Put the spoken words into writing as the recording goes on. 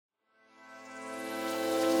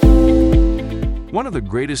One of the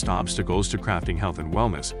greatest obstacles to crafting health and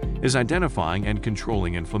wellness is identifying and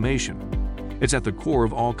controlling inflammation. It's at the core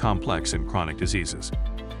of all complex and chronic diseases,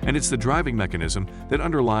 and it's the driving mechanism that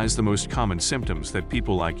underlies the most common symptoms that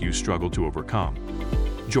people like you struggle to overcome.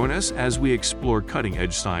 Join us as we explore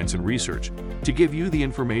cutting-edge science and research to give you the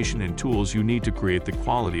information and tools you need to create the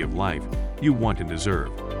quality of life you want and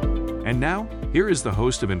deserve. And now, here is the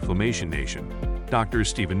host of Inflammation Nation, Dr.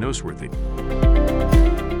 Stephen Noseworthy.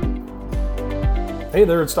 Hey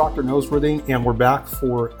there, it's Dr. Noseworthy, and we're back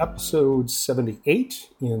for episode 78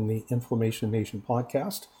 in the Inflammation Nation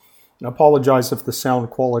podcast. And I apologize if the sound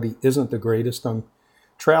quality isn't the greatest. I'm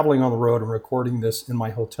traveling on the road and recording this in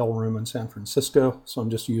my hotel room in San Francisco, so I'm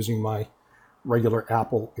just using my regular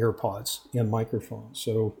Apple AirPods and microphone.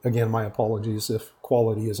 So again, my apologies if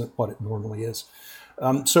quality isn't what it normally is.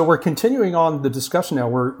 So we're continuing on the discussion now.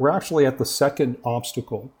 We're actually at the second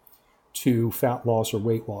obstacle to fat loss or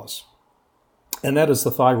weight loss, and that is the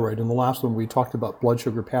thyroid. In the last one, we talked about blood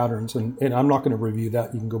sugar patterns, and I'm not going to review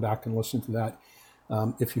that. You can go back and listen to that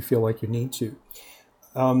if you feel like you need to.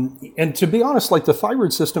 And to be honest, like the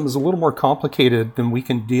thyroid system is a little more complicated than we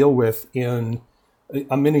can deal with in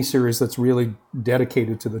a mini-series that's really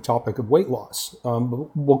dedicated to the topic of weight loss.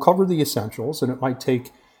 We'll cover the essentials, and it might take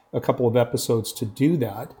a couple of episodes to do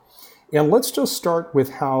that. And let's just start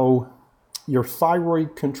with how your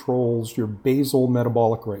thyroid controls your basal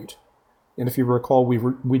metabolic rate. And if you recall,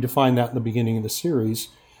 we defined that in the beginning of the series,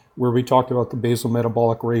 where we talked about the basal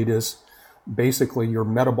metabolic rate is basically your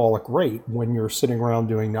metabolic rate when you're sitting around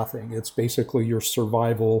doing nothing. It's basically your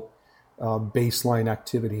survival baseline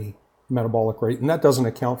activity metabolic rate. And that doesn't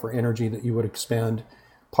account for energy that you would expend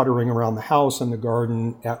puttering around the house, in the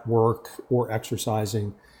garden, at work, or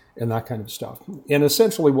exercising, and that kind of stuff. And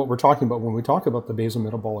essentially what we're talking about when we talk about the basal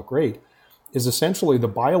metabolic rate is essentially the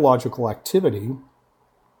biological activity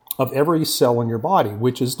of every cell in your body,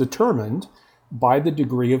 which is determined by the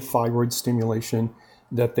degree of thyroid stimulation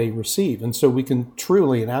that they receive. And so we can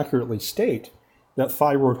truly and accurately state that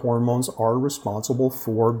thyroid hormones are responsible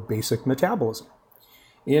for basic metabolism.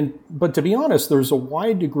 But to be honest, there's a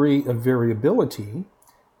wide degree of variability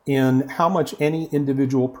in how much any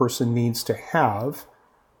individual person needs to have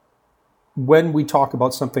when we talk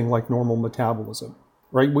about something like normal metabolism,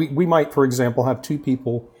 right? We might, for example, have two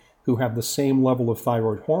people who have the same level of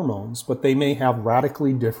thyroid hormones, but they may have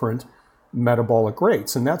radically different metabolic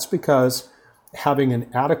rates. And that's because having an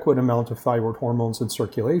adequate amount of thyroid hormones in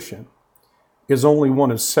circulation is only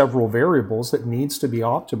one of several variables that needs to be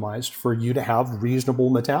optimized for you to have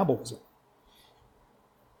reasonable metabolism.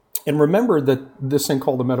 And remember that this thing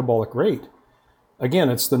called the metabolic rate, again,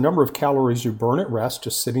 it's the number of calories you burn at rest,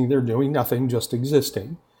 just sitting there doing nothing, just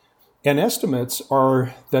existing. And estimates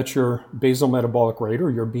are that your basal metabolic rate, or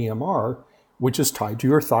your BMR, which is tied to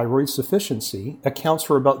your thyroid sufficiency, accounts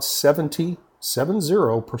for about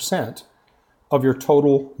 70% of your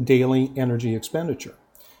total daily energy expenditure.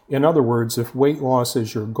 In other words, if weight loss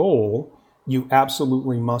is your goal, you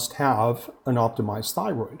absolutely must have an optimized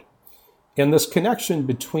thyroid. And this connection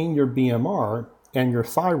between your BMR and your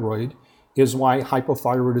thyroid is why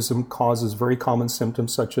hypothyroidism causes very common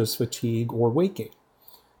symptoms such as fatigue or weight gain.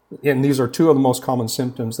 And these are two of the most common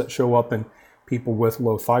symptoms that show up in people with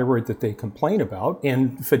low thyroid that they complain about.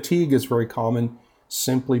 And fatigue is very common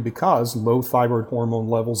simply because low thyroid hormone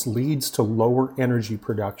levels leads to lower energy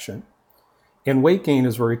production. And weight gain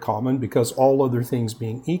is very common because, all other things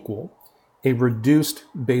being equal, a reduced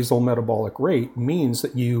basal metabolic rate means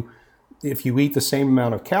that if you eat the same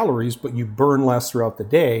amount of calories but you burn less throughout the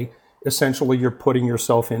day, essentially you're putting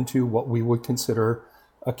yourself into what we would consider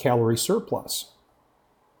a calorie surplus.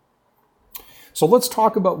 So let's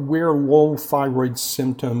talk about where low thyroid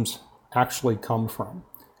symptoms actually come from.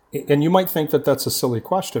 And you might think that that's a silly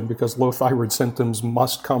question because low thyroid symptoms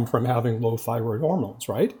must come from having low thyroid hormones,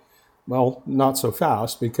 right? Well, not so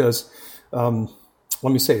fast, because let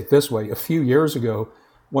me say it this way. A few years ago,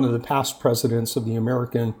 one of the past presidents of the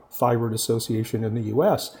American Thyroid Association in the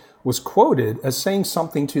U.S. was quoted as saying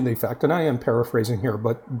something to the effect, and I am paraphrasing here,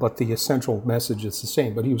 but the essential message is the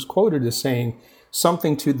same, but he was quoted as saying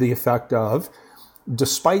something to the effect of,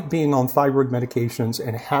 despite being on thyroid medications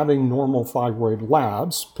and having normal thyroid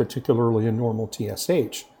labs, particularly a normal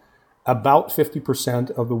TSH, about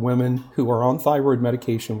 50% of the women who are on thyroid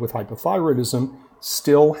medication with hypothyroidism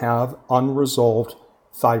still have unresolved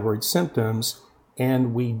thyroid symptoms,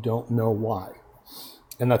 and we don't know why.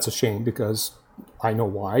 And that's a shame, because I know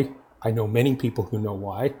why. I know many people who know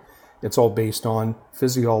why. It's all based on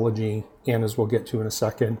physiology and, as we'll get to in a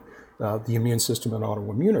second, the immune system and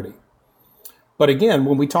autoimmunity. But again,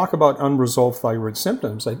 when we talk about unresolved thyroid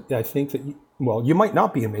symptoms, I think that, you might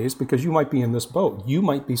not be amazed because you might be in this boat. You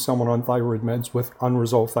might be someone on thyroid meds with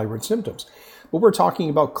unresolved thyroid symptoms. But we're talking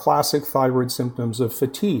about classic thyroid symptoms of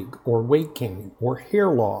fatigue or weight gain or hair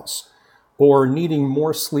loss or needing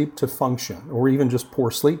more sleep to function or even just poor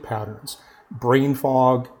sleep patterns, brain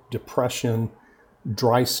fog, depression,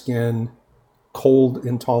 dry skin, cold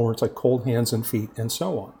intolerance like cold hands and feet, and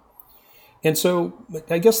so on. And so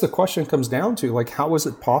I guess the question comes down to, like, how is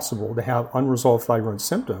it possible to have unresolved thyroid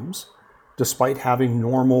symptoms despite having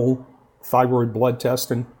normal thyroid blood tests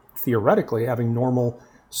and theoretically having normal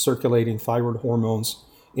circulating thyroid hormones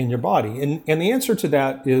in your body? And the answer to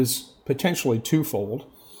that is potentially twofold.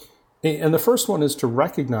 And the first one is to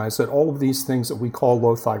recognize that all of these things that we call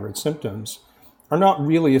low thyroid symptoms are not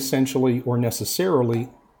really essentially or necessarily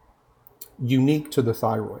unique to the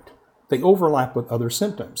thyroid. They overlap with other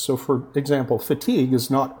symptoms. So for example, fatigue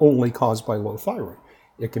is not only caused by low thyroid.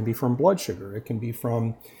 It can be from blood sugar. It can be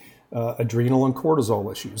from adrenal and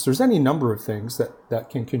cortisol issues. There's any number of things that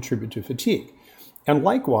can contribute to fatigue. And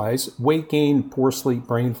likewise, weight gain, poor sleep,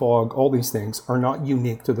 brain fog, all these things are not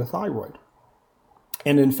unique to the thyroid.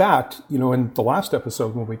 And in fact, in the last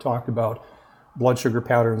episode when we talked about blood sugar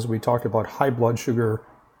patterns, we talked about high blood sugar,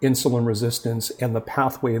 insulin resistance, and the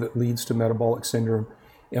pathway that leads to metabolic syndrome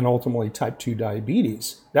and ultimately type 2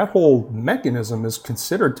 diabetes. That whole mechanism is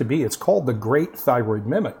considered to be, it's called the great thyroid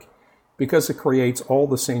mimic because it creates all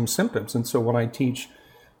the same symptoms. And so when I teach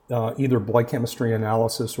either blood chemistry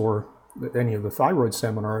analysis or any of the thyroid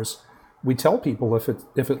seminars, we tell people if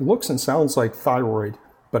it looks and sounds like thyroid,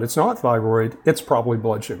 but it's not thyroid, it's probably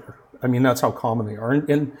blood sugar. I mean, that's how common they are.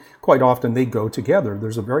 And quite often they go together.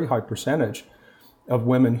 There's a very high percentage of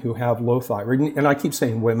women who have low thyroid. And I keep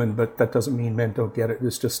saying women, but that doesn't mean men don't get it.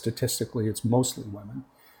 It's just statistically, it's mostly women.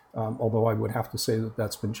 Although I would have to say that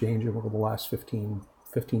that's been changing over the last 15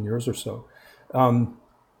 years or so.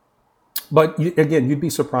 But again, you'd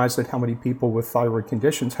be surprised at how many people with thyroid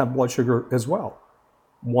conditions have blood sugar as well.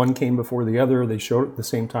 One came before the other, they showed it at the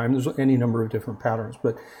same time. There's any number of different patterns,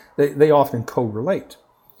 but they often correlate.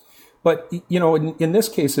 But, in this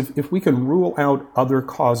case, if we can rule out other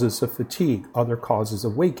causes of fatigue, other causes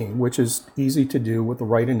of weight gain, which is easy to do with the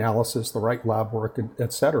right analysis, the right lab work,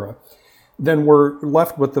 et cetera, then we're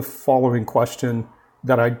left with the following question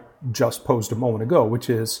that I just posed a moment ago, which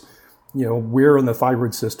is, where in the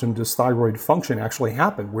thyroid system does thyroid function actually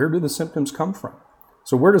happen? Where do the symptoms come from?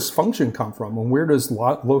 So where does function come from? And where does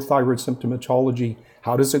low thyroid symptomatology,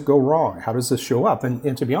 how does it go wrong? How does this show up?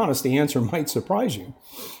 And to be honest, the answer might surprise you.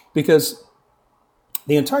 Because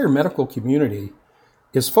the entire medical community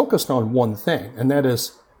is focused on one thing, and that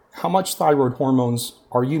is how much thyroid hormones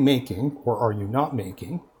are you making or are you not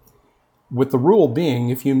making, with the rule being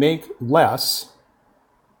if you make less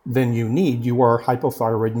than you need, you are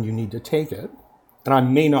hypothyroid and you need to take it. And I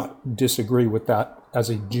may not disagree with that as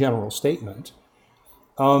a general statement.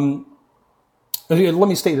 Let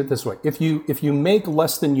me state it this way. If you make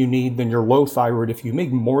less than you need, then you're low thyroid. If you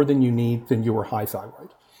make more than you need, then you are high thyroid.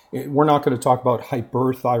 We're not going to talk about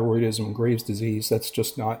hyperthyroidism and Graves' disease. That's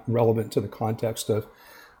just not relevant to the context of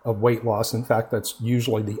weight loss. In fact, that's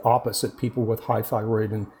usually the opposite. People with high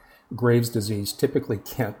thyroid and Graves' disease typically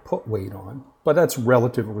can't put weight on, but that's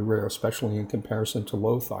relatively rare, especially in comparison to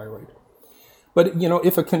low thyroid. But,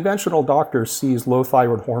 if a conventional doctor sees low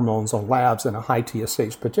thyroid hormones on labs and a high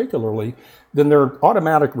TSH particularly, then their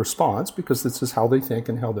automatic response, because this is how they think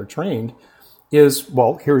and how they're trained, is,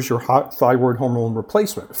 well, here's your thyroid hormone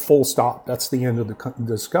replacement, full stop. That's the end of the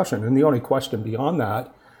discussion. And the only question beyond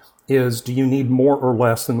that is, do you need more or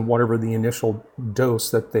less than whatever the initial dose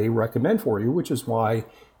that they recommend for you, which is why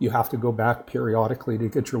you have to go back periodically to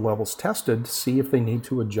get your levels tested to see if they need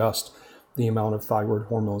to adjust the amount of thyroid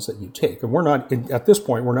hormones that you take. And we're not, at this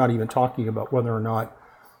point, we're not even talking about whether or not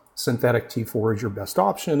synthetic T4 is your best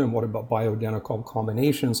option, and what about bioidentical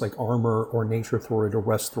combinations like Armour or Nature-Throid or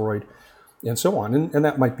West-Throid, and so on. And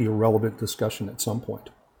that might be a relevant discussion at some point.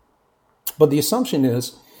 But the assumption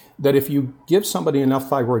is that if you give somebody enough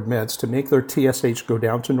thyroid meds to make their TSH go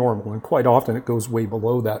down to normal, and quite often it goes way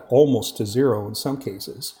below that, almost to zero in some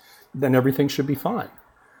cases, then everything should be fine.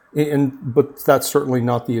 But that's certainly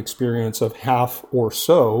not the experience of half or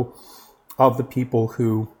so of the people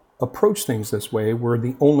who approach things this way, where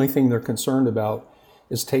the only thing they're concerned about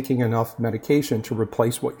is taking enough medication to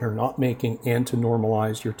replace what you're not making and to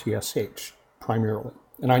normalize your TSH primarily.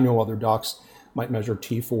 And I know other docs might measure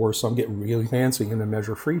T4, some get really fancy and then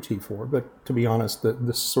measure free T4, but to be honest,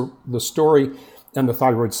 the story and the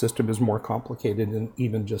thyroid system is more complicated than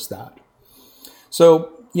even just that.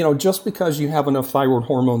 So just because you have enough thyroid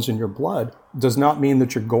hormones in your blood does not mean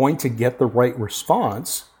that you're going to get the right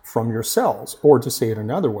response from your cells. Or to say it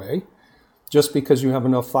another way, just because you have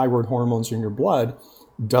enough thyroid hormones in your blood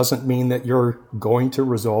doesn't mean that you're going to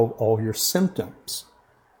resolve all your symptoms.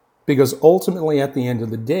 Because ultimately, at the end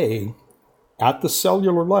of the day, at the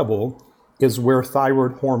cellular level is where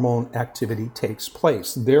thyroid hormone activity takes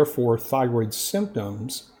place. Therefore, thyroid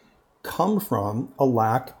symptoms come from a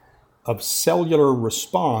lack of cellular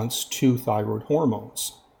response to thyroid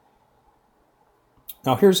hormones.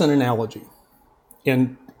 Now, here's an analogy.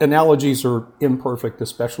 And analogies are imperfect,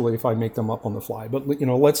 especially if I make them up on the fly. But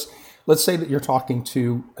let's say that you're talking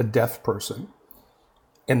to a deaf person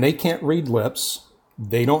and they can't read lips,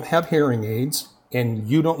 they don't have hearing aids, and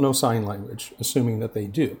you don't know sign language, assuming that they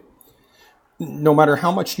do. No matter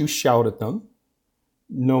how much you shout at them,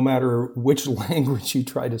 no matter which language you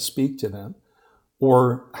try to speak to them,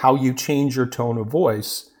 or how you change your tone of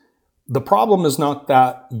voice, the problem is not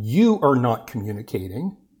that you are not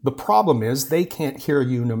communicating. The problem is they can't hear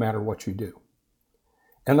you no matter what you do.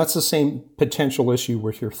 And that's the same potential issue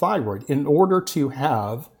with your thyroid. In order to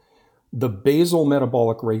have the basal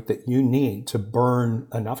metabolic rate that you need to burn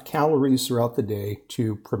enough calories throughout the day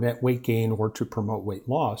to prevent weight gain or to promote weight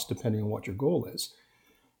loss, depending on what your goal is,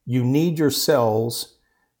 you need your cells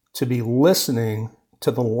to be listening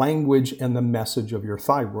to the language and the message of your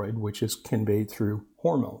thyroid, which is conveyed through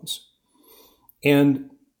hormones. And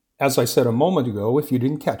as I said a moment ago, if you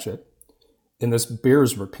didn't catch it, and this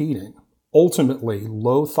bears repeating, ultimately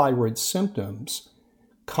low thyroid symptoms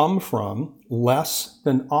come from less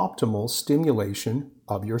than optimal stimulation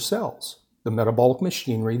of your cells, the metabolic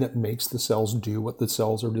machinery that makes the cells do what the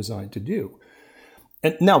cells are designed to do.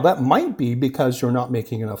 And now that might be because you're not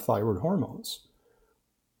making enough thyroid hormones.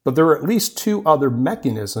 But there are at least two other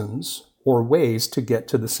mechanisms or ways to get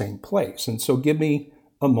to the same place. And so give me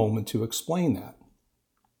a moment to explain that.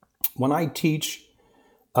 When I teach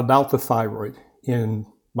about the thyroid in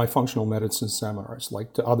my functional medicine seminars,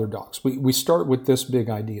 like to other docs, we start with this big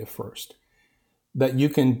idea first, that you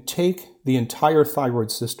can take the entire thyroid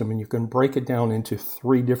system and you can break it down into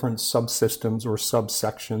 3 different subsystems or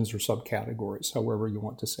subsections or subcategories, however you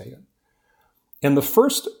want to say it. And the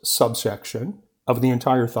first subsection of the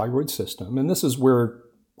entire thyroid system, and this is where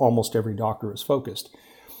almost every doctor is focused,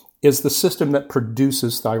 is the system that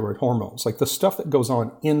produces thyroid hormones, like the stuff that goes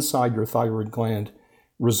on inside your thyroid gland,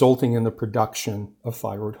 resulting in the production of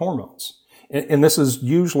thyroid hormones. And this is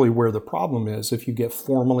usually where the problem is if you get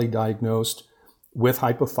formally diagnosed with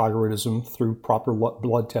hypothyroidism through proper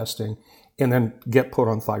blood testing and then get put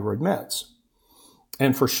on thyroid meds.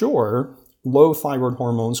 And for sure, low thyroid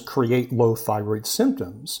hormones create low thyroid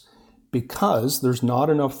symptoms because there's not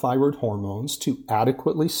enough thyroid hormones to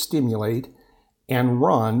adequately stimulate and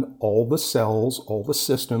run all the cells, all the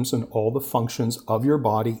systems, and all the functions of your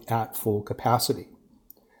body at full capacity.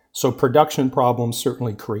 So production problems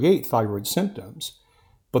certainly create thyroid symptoms,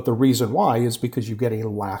 but the reason why is because you get a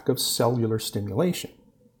lack of cellular stimulation.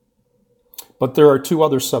 But there are 2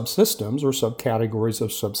 other subsystems or subcategories of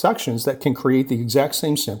subsections that can create the exact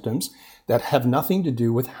same symptoms that have nothing to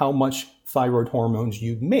do with how much thyroid hormones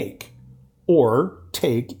you make or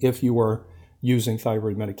take if you are using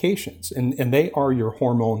thyroid medications. And they are your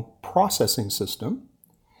hormone processing system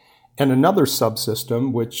and another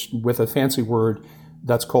subsystem, which with a fancy word,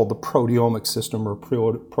 that's called the proteomic system or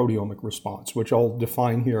proteomic response, which I'll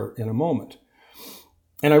define here in a moment.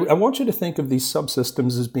 And I want you to think of these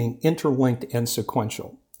subsystems as being interlinked and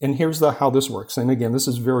sequential. And here's how this works. And again, this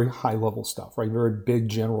is very high-level stuff, right? Very big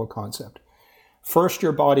general concept. First,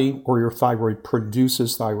 your body or your thyroid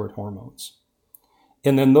produces thyroid hormones.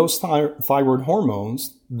 And then those thyroid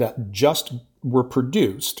hormones that just were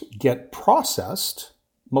produced get processed,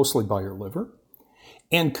 mostly by your liver,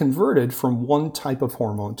 and converted from one type of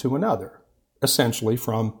hormone to another, essentially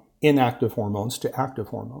from inactive hormones to active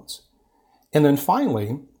hormones. And then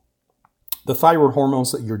finally, the thyroid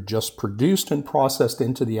hormones that you're just produced and processed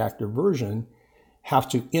into the active version have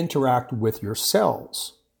to interact with your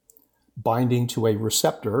cells, binding to a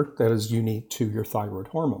receptor that is unique to your thyroid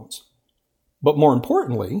hormones. But more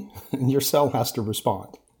importantly, your cell has to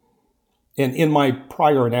respond. And in my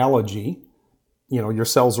prior analogy, your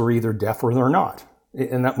cells are either deaf or they're not.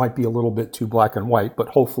 And that might be a little bit too black and white, but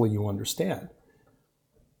hopefully you understand.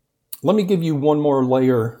 Let me give you one more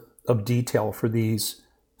layer of detail for these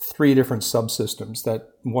 3 different subsystems that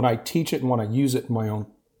when I teach it and when I use it in my own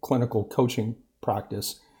clinical coaching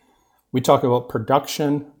practice, we talk about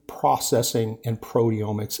production, processing, and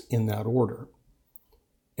proteomics in that order.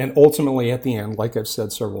 And ultimately at the end, like I've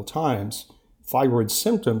said several times, thyroid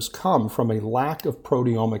symptoms come from a lack of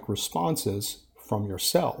proteomic responses from your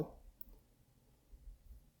cell.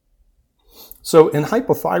 So in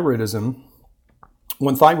hypothyroidism,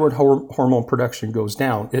 when thyroid hormone production goes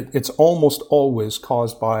down, it's almost always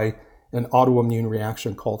caused by an autoimmune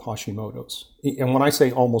reaction called Hashimoto's. And when I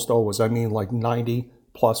say almost always, I mean like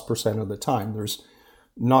 90+% of the time. There's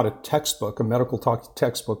not a textbook, a medical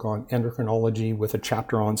textbook on endocrinology with a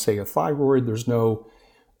chapter on, say, a thyroid. There's no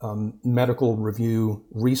medical review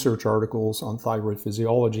research articles on thyroid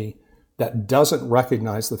physiology that doesn't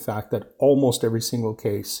recognize the fact that almost every single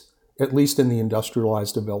case, at least in the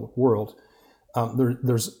industrialized developed world,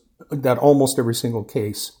 there's that almost every single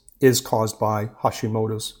case is caused by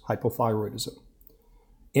Hashimoto's hypothyroidism.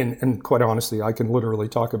 And quite honestly, I can literally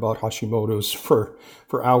talk about Hashimoto's for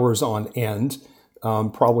hours on end,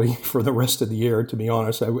 probably for the rest of the year, to be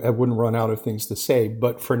honest. I wouldn't run out of things to say.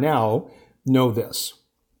 But for now, know this.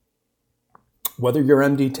 Whether your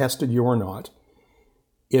MD tested you or not,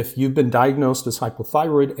 if you've been diagnosed as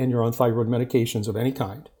hypothyroid and you're on thyroid medications of any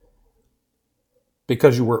kind,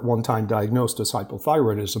 because you were at one time diagnosed as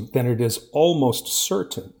hypothyroidism, then it is almost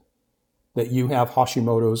certain that you have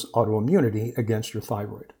Hashimoto's autoimmunity against your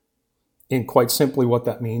thyroid. And quite simply what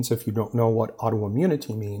that means, if you don't know what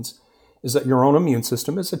autoimmunity means, is that your own immune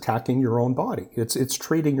system is attacking your own body. It's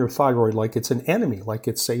treating your thyroid like it's an enemy, like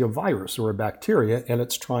it's, say, a virus or a bacteria, and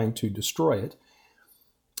it's trying to destroy it.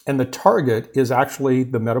 And the target is actually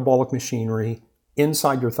the metabolic machinery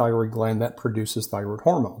inside your thyroid gland that produces thyroid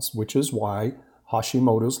hormones, which is why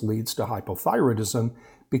Hashimoto's leads to hypothyroidism,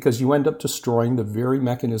 because you end up destroying the very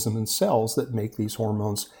mechanism in cells that make these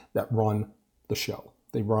hormones that run the show.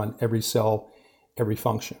 They run every cell, every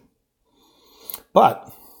function.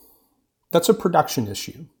 But that's a production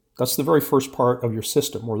issue. That's the very first part of your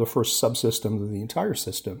system, or the first subsystem of the entire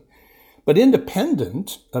system. But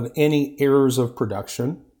independent of any errors of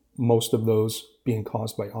production, most of those being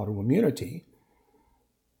caused by autoimmunity,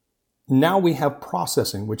 now we have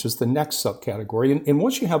processing, which is the next subcategory. And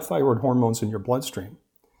once you have thyroid hormones in your bloodstream,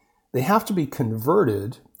 they have to be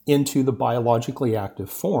converted into the biologically active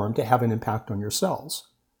form to have an impact on your cells,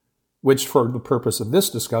 which for the purpose of this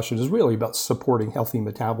discussion is really about supporting healthy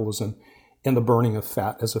metabolism and the burning of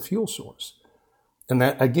fat as a fuel source. And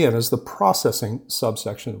that, again, is the processing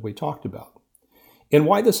subsection that we talked about. And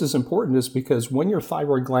why this is important is because when your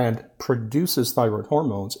thyroid gland produces thyroid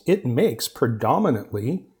hormones, it makes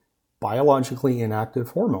predominantly biologically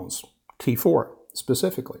inactive hormones, T4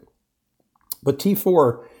 specifically. But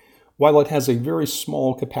T4, while it has a very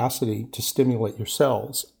small capacity to stimulate your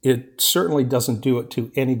cells, it certainly doesn't do it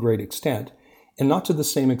to any great extent, and not to the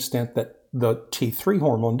same extent that the T3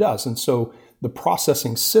 hormone does. And so the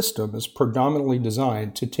processing system is predominantly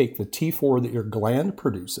designed to take the T4 that your gland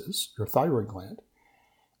produces, your thyroid gland,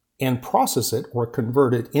 and process it or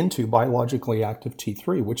convert it into biologically active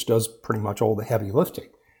T3, which does pretty much all the heavy lifting,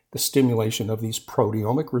 the stimulation of these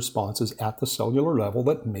proteomic responses at the cellular level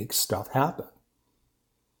that makes stuff happen.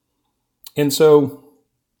 And so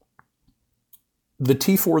the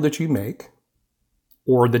T4 that you make,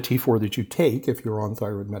 or the T4 that you take if you're on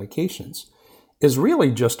thyroid medications, is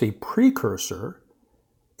really just a precursor,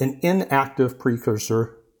 an inactive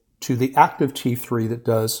precursor to the active T3 that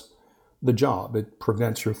does the job. It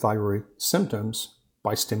prevents your thyroid symptoms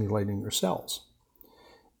by stimulating your cells.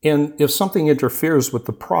 And if something interferes with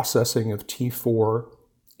the processing of T4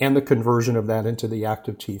 and the conversion of that into the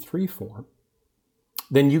active T3 form,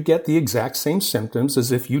 then you get the exact same symptoms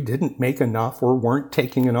as if you didn't make enough or weren't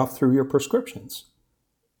taking enough through your prescriptions.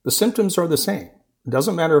 The symptoms are the same. It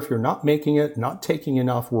doesn't matter if you're not making it, not taking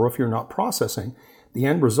enough, or if you're not processing. The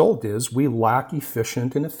end result is we lack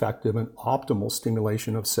efficient and effective and optimal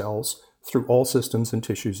stimulation of cells through all systems and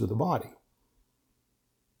tissues of the body.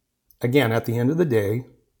 Again, at the end of the day,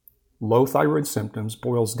 low thyroid symptoms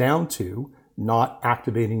boils down to not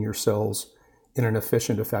activating your cells in an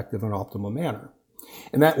efficient, effective, and optimal manner.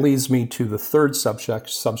 And that leads me to the third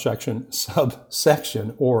subsection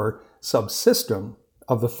or subsystem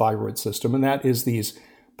of the thyroid system, and that is these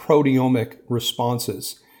proteomic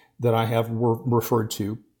responses that I have referred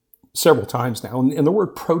to several times now. And the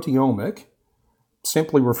word proteomic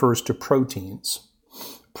simply refers to proteins.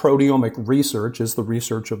 Proteomic research is the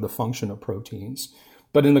research of the function of proteins.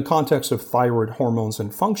 But in the context of thyroid hormones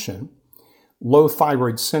and function, low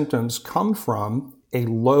thyroid symptoms come from a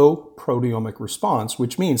low proteomic response,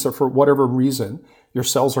 which means that for whatever reason, your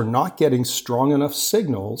cells are not getting strong enough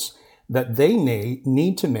signals that they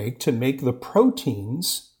need to make the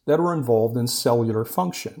proteins that are involved in cellular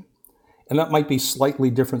function. And that might be slightly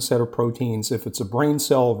different set of proteins if it's a brain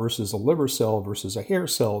cell versus a liver cell versus a hair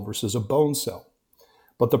cell versus a bone cell.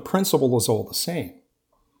 But the principle is all the same.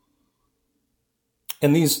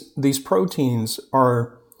 And these proteins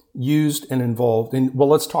are used and involved in, well,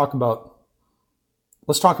 let's talk about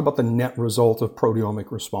the net result of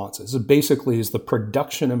proteomic responses. It basically is the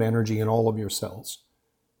production of energy in all of your cells,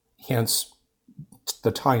 hence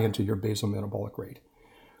the tie-in to your basal metabolic rate.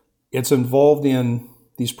 It's involved in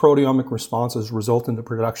these proteomic responses result in the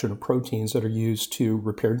production of proteins that are used to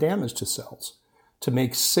repair damage to cells, to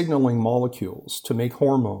make signaling molecules, to make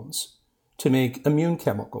hormones, to make immune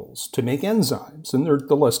chemicals, to make enzymes. And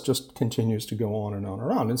the list just continues to go on and on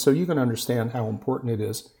and on. And so you can understand how important it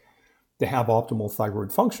is to have optimal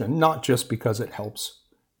thyroid function, not just because it helps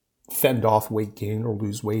fend off weight gain or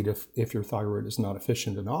lose weight if your thyroid is not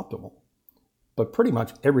efficient and optimal, but pretty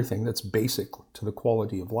much everything that's basic to the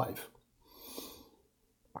quality of life.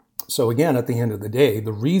 So again, at the end of the day,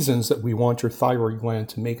 the reasons that we want your thyroid gland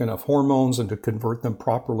to make enough hormones and to convert them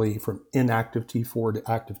properly from inactive T4 to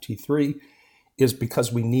active T3 is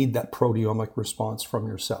because we need that proteomic response from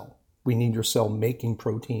your cell. We need your cell making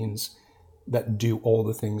proteins that do all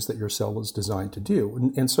the things that your cell is designed to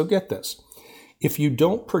do. And so get this. If you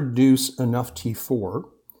don't produce enough T4,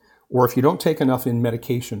 or if you don't take enough in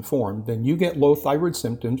medication form, then you get low thyroid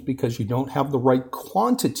symptoms because you don't have the right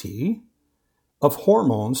quantity of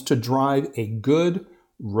hormones to drive a good,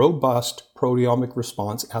 robust proteomic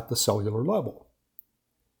response at the cellular level.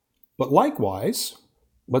 But likewise,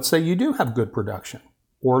 let's say you do have good production,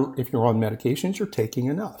 or if you're on medications, you're taking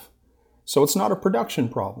enough. So it's not a production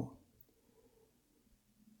problem.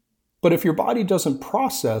 But if your body doesn't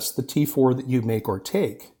process the T4 that you make or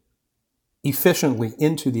take efficiently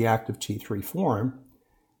into the active T3 form,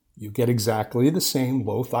 you get exactly the same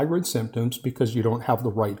low thyroid symptoms because you don't have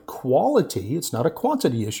the right quality. It's not a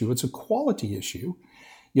quantity issue, it's a quality issue.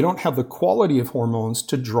 You don't have the quality of hormones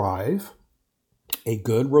to drive a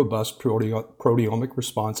good, robust proteomic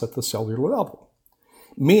response at the cellular level.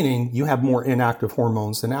 Meaning you have more inactive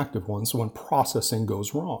hormones than active ones when processing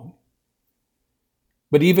goes wrong.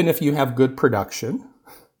 But even if you have good production,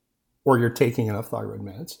 or you're taking enough thyroid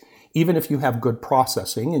meds, even if you have good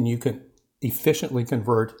processing and you can efficiently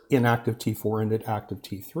convert inactive T4 into active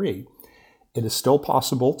T3, it is still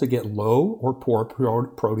possible to get low or poor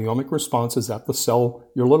proteomic responses at the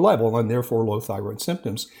cellular level and therefore low thyroid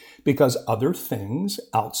symptoms because other things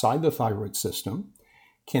outside the thyroid system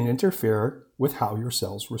can interfere with how your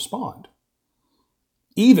cells respond,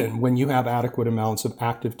 even when you have adequate amounts of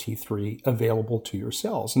active T3 available to your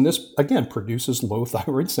cells. And this, again, produces low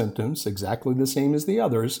thyroid symptoms, exactly the same as the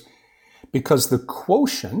others, because the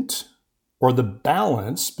quotient or the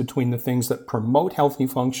balance between the things that promote healthy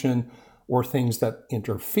function or things that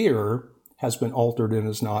interfere has been altered and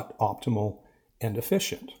is not optimal and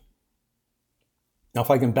efficient. Now, if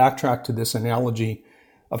I can backtrack to this analogy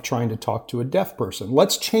of trying to talk to a deaf person,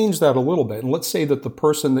 let's change that a little bit. And let's say that the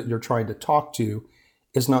person that you're trying to talk to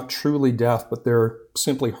is not truly deaf, but they're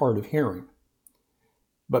simply hard of hearing.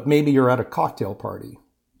 But maybe you're at a cocktail party,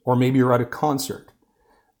 or maybe you're at a concert,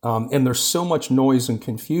 and there's so much noise and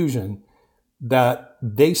confusion that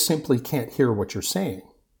they simply can't hear what you're saying.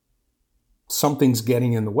 Something's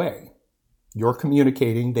getting in the way. You're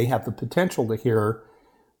communicating, they have the potential to hear,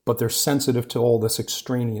 but they're sensitive to all this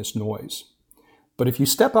extraneous noise. But if you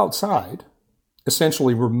step outside,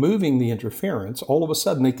 essentially removing the interference, all of a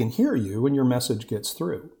sudden they can hear you and your message gets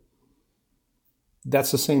through.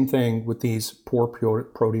 That's the same thing with these poor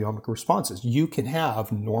proteomic responses. You can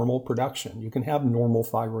have normal production. You can have normal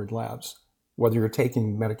thyroid labs, whether you're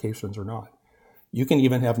taking medications or not. You can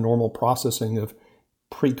even have normal processing of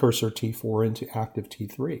precursor T4 into active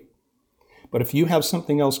T3. But if you have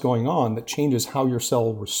something else going on that changes how your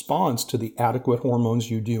cell responds to the adequate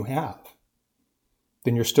hormones you do have,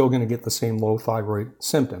 then you're still going to get the same low thyroid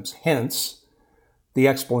symptoms. Hence, the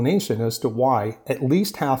explanation as to why at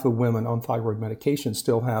least half of women on thyroid medication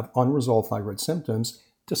still have unresolved thyroid symptoms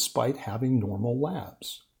despite having normal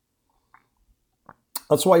labs.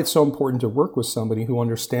 That's why it's so important to work with somebody who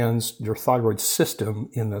understands your thyroid system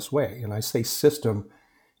in this way. And I say system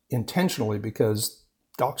intentionally because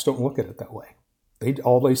docs don't look at it that way.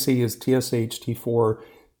 All they see is TSH, T4,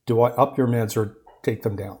 do I up your meds or take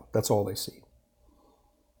them down? That's all they see.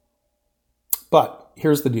 But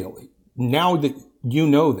here's the deal. Now that you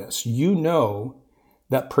know this, you know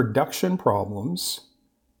that production problems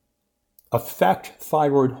affect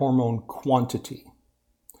thyroid hormone quantity.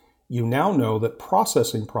 You now know that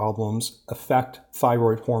processing problems affect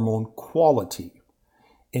thyroid hormone quality.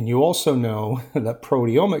 And you also know that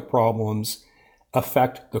proteomic problems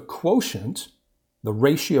affect the quotient, the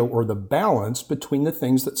ratio or the balance between the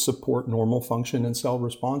things that support normal function and cell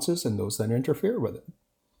responses and those that interfere with it.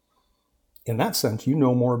 In that sense, you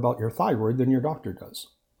know more about your thyroid than your doctor does.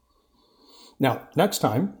 Now, next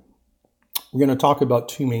time, we're going to talk about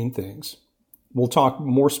two main things. We'll talk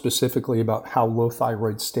more specifically about how low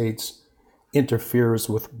thyroid states interferes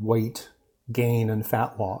with weight gain and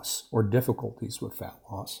fat loss, or difficulties with fat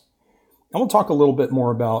loss. And we'll talk a little bit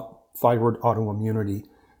more about thyroid autoimmunity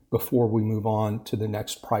before we move on to the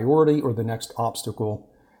next priority or the next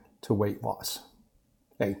obstacle to weight loss.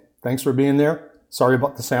 Hey, thanks for being there. Sorry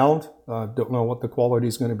about the sound. Don't know what the quality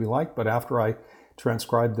is going to be like, but after I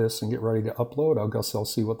transcribe this and get ready to upload, I guess I'll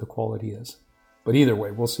see what the quality is. But either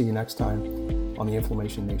way, we'll see you next time on the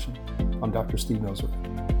Inflammation Nation. I'm Dr. Steve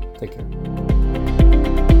Noseworthy. Take care.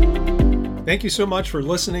 Thank you so much for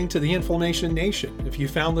listening to the Inflammation Nation. If you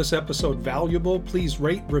found this episode valuable, please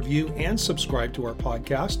rate, review, and subscribe to our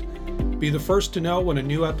podcast. Be the first to know when a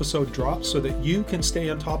new episode drops so that you can stay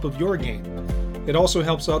on top of your game. It also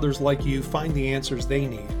helps others like you find the answers they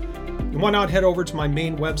need. And why not head over to my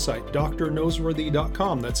main website,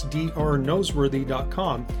 drnoseworthy.com, that's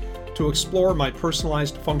drnoseworthy.com, to explore my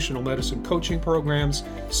personalized functional medicine coaching programs,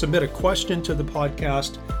 submit a question to the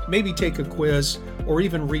podcast, maybe take a quiz, or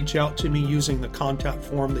even reach out to me using the contact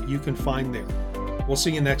form that you can find there. We'll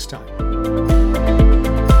see you next time.